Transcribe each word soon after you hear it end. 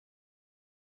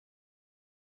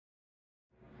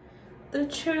The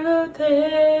truth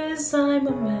is I'm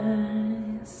a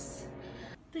mess.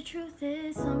 The truth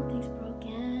is something's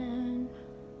broken.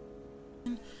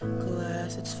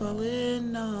 Glass it's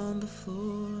falling on the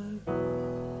floor.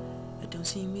 I don't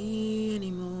see me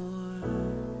anymore.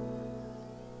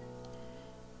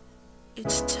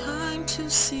 It's time to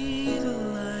see the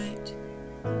light.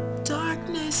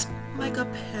 Darkness like a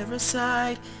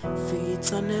parasite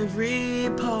feeds on every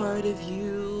part of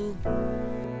you.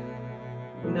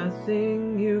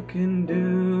 Nothing you can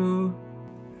do.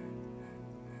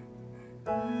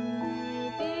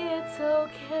 Maybe it's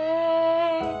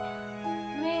okay.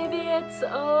 Maybe it's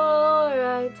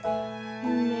alright.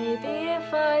 Maybe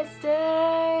if I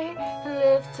stay,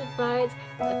 live to fight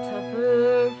a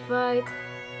tougher fight.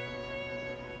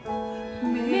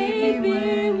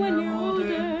 Maybe when you're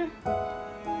older,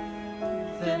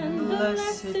 then the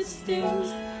less it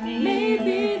stings.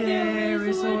 Maybe there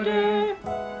is order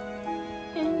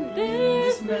In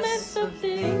this mess of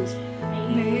things,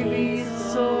 Maybe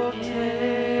it's okay.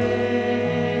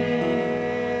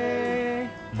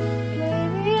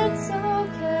 maybe it's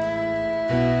okay.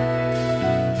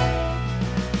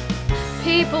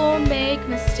 People make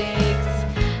mistakes.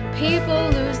 People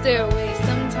lose their way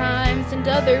sometimes, and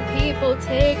other people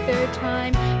take their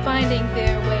time finding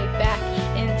their way back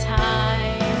in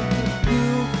time. You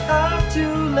have to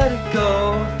let it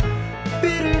go.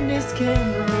 Bitterness can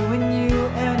ruin you,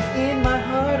 and in my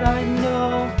heart I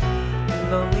know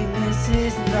loneliness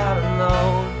is not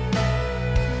alone.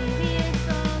 Maybe it's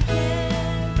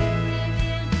okay, maybe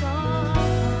it's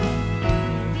alright.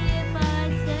 Maybe if I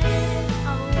stay,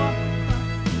 I'll walk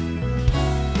across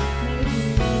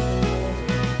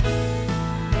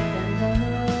And the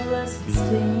less it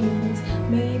stings,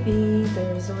 maybe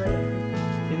there's a way.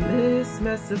 In this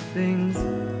mess of things,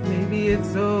 maybe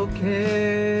it's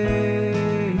okay.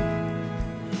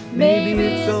 Maybe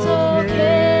it's okay.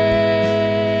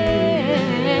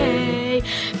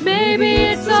 Maybe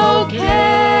it's okay.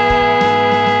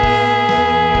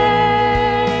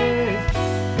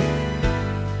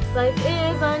 Life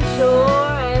is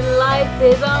unsure and life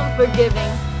is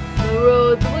unforgiving. The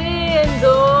roads we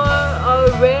endure are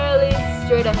rarely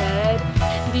straight ahead.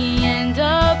 The end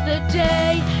of the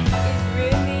day is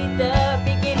really the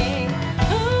beginning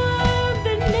of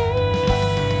the next.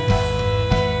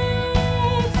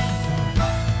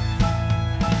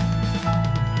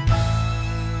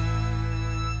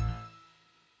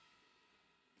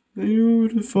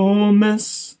 Beautiful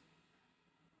mess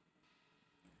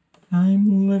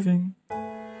I'm living.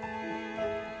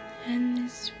 And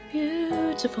this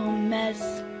beautiful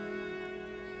mess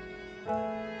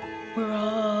we're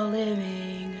all living.